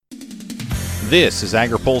This is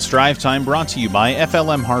AgriPulse Drive Time, brought to you by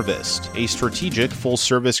FLM Harvest, a strategic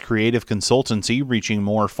full-service creative consultancy reaching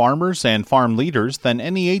more farmers and farm leaders than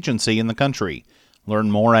any agency in the country. Learn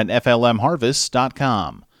more at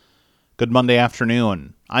flmharvest.com. Good Monday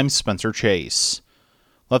afternoon. I'm Spencer Chase.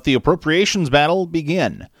 Let the appropriations battle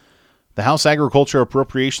begin. The House Agriculture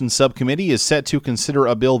Appropriations Subcommittee is set to consider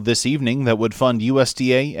a bill this evening that would fund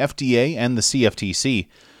USDA, FDA, and the CFTC.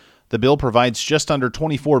 The bill provides just under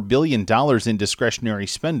 $24 billion in discretionary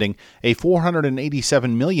spending, a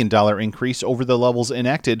 $487 million increase over the levels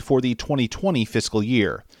enacted for the 2020 fiscal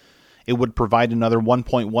year. It would provide another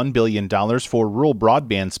 $1.1 billion for rural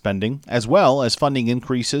broadband spending, as well as funding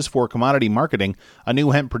increases for commodity marketing, a new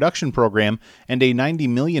hemp production program, and a $90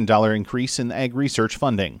 million increase in ag research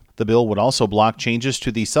funding. The bill would also block changes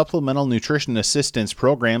to the Supplemental Nutrition Assistance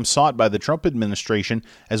Program sought by the Trump administration,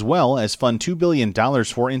 as well as fund $2 billion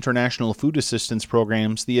for international food assistance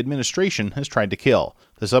programs the administration has tried to kill.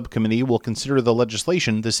 The subcommittee will consider the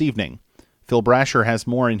legislation this evening. Phil Brasher has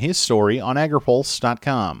more in his story on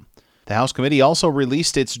agripulse.com. The House committee also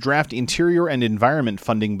released its draft Interior and Environment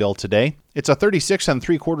funding bill today. It's a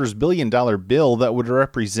 $36.75 billion bill that would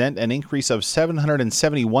represent an increase of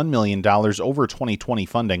 $771 million over 2020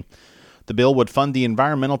 funding. The bill would fund the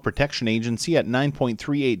Environmental Protection Agency at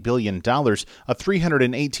 $9.38 billion, a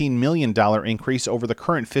 $318 million increase over the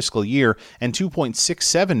current fiscal year, and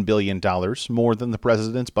 $2.67 billion more than the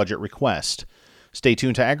president's budget request. Stay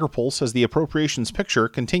tuned to AgriPulse as the appropriations picture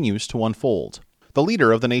continues to unfold. The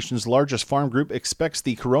leader of the nation's largest farm group expects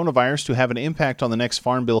the coronavirus to have an impact on the next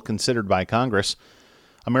farm bill considered by Congress.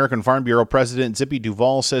 American Farm Bureau President Zippy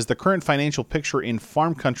Duvall says the current financial picture in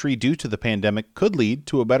farm country due to the pandemic could lead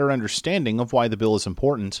to a better understanding of why the bill is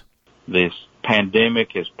important. This pandemic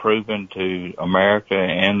has proven to America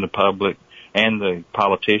and the public and the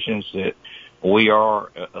politicians that we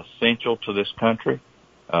are essential to this country,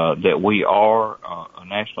 that we are a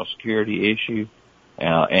national security issue,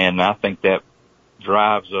 and I think that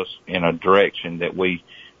drives us in a direction that we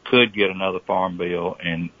could get another farm bill,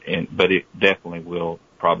 but it definitely will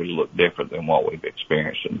probably look different than what we've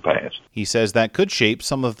experienced in the past. He says that could shape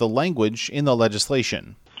some of the language in the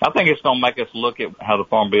legislation. I think it's going to make us look at how the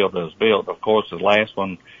farm bill is built. Of course, the last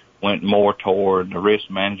one went more toward the risk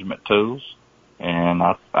management tools, and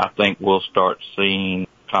I think we'll start seeing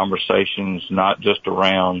conversations not just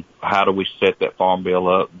around how do we set that farm bill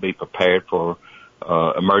up, be prepared for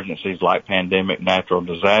emergencies like pandemic, natural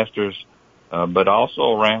disasters, but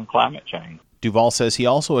also around climate change. Duvall says he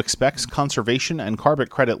also expects conservation and carbon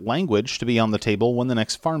credit language to be on the table when the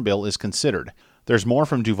next farm bill is considered. There's more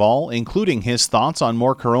from Duvall, including his thoughts on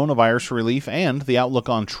more coronavirus relief and the outlook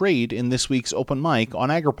on trade in this week's open mic on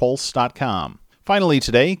agripulse.com. Finally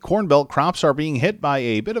today, Corn Belt crops are being hit by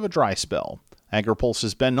a bit of a dry spell.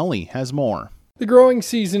 AgriPulse's Ben Nuelle has more. The growing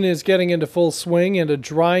season is getting into full swing, and a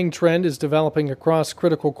drying trend is developing across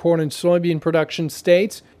critical corn and soybean production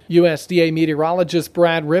states. USDA meteorologist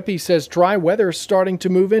Brad Rippey says dry weather is starting to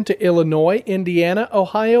move into Illinois, Indiana,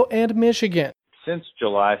 Ohio, and Michigan. Since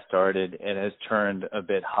July started, it has turned a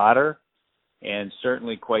bit hotter and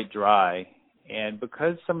certainly quite dry. And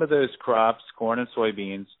because some of those crops, corn and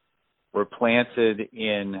soybeans, were planted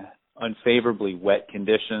in unfavorably wet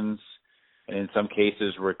conditions, and in some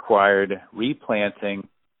cases required replanting,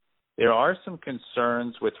 there are some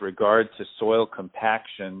concerns with regard to soil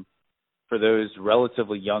compaction for those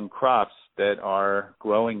relatively young crops that are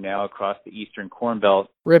growing now across the eastern Corn Belt.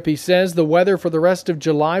 Rippey says the weather for the rest of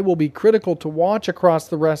July will be critical to watch across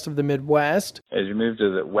the rest of the Midwest. As you move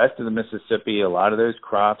to the west of the Mississippi, a lot of those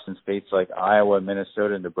crops in states like Iowa,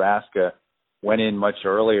 Minnesota, and Nebraska went in much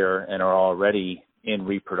earlier and are already in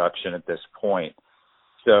reproduction at this point.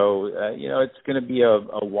 So, it's going to be a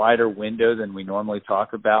wider window than we normally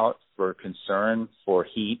talk about for concern for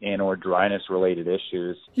heat and or dryness-related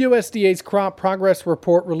issues. USDA's Crop Progress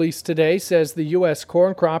Report released today says the U.S.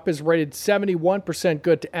 corn crop is rated 71%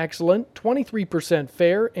 good to excellent, 23%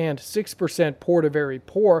 fair, and 6% poor to very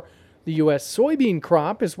poor. The U.S. soybean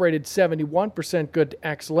crop is rated 71% good to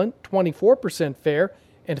excellent, 24% fair,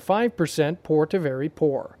 and 5% poor to very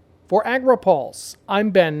poor. For AgriPulse,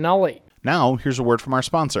 I'm Ben Nuelle. Now, here's a word from our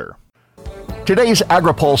sponsor. Today's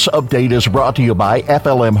AgriPulse update is brought to you by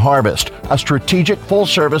FLM Harvest, a strategic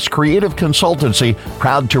full-service creative consultancy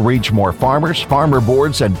proud to reach more farmers, farmer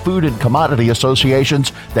boards, and food and commodity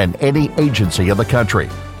associations than any agency in the country.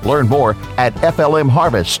 Learn more at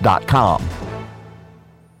flmharvest.com.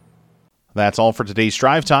 That's all for today's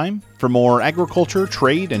Drive Time. For more agriculture,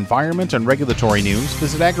 trade, environment, and regulatory news,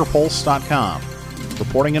 visit agripulse.com.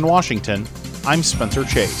 Reporting in Washington, I'm Spencer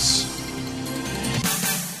Chase.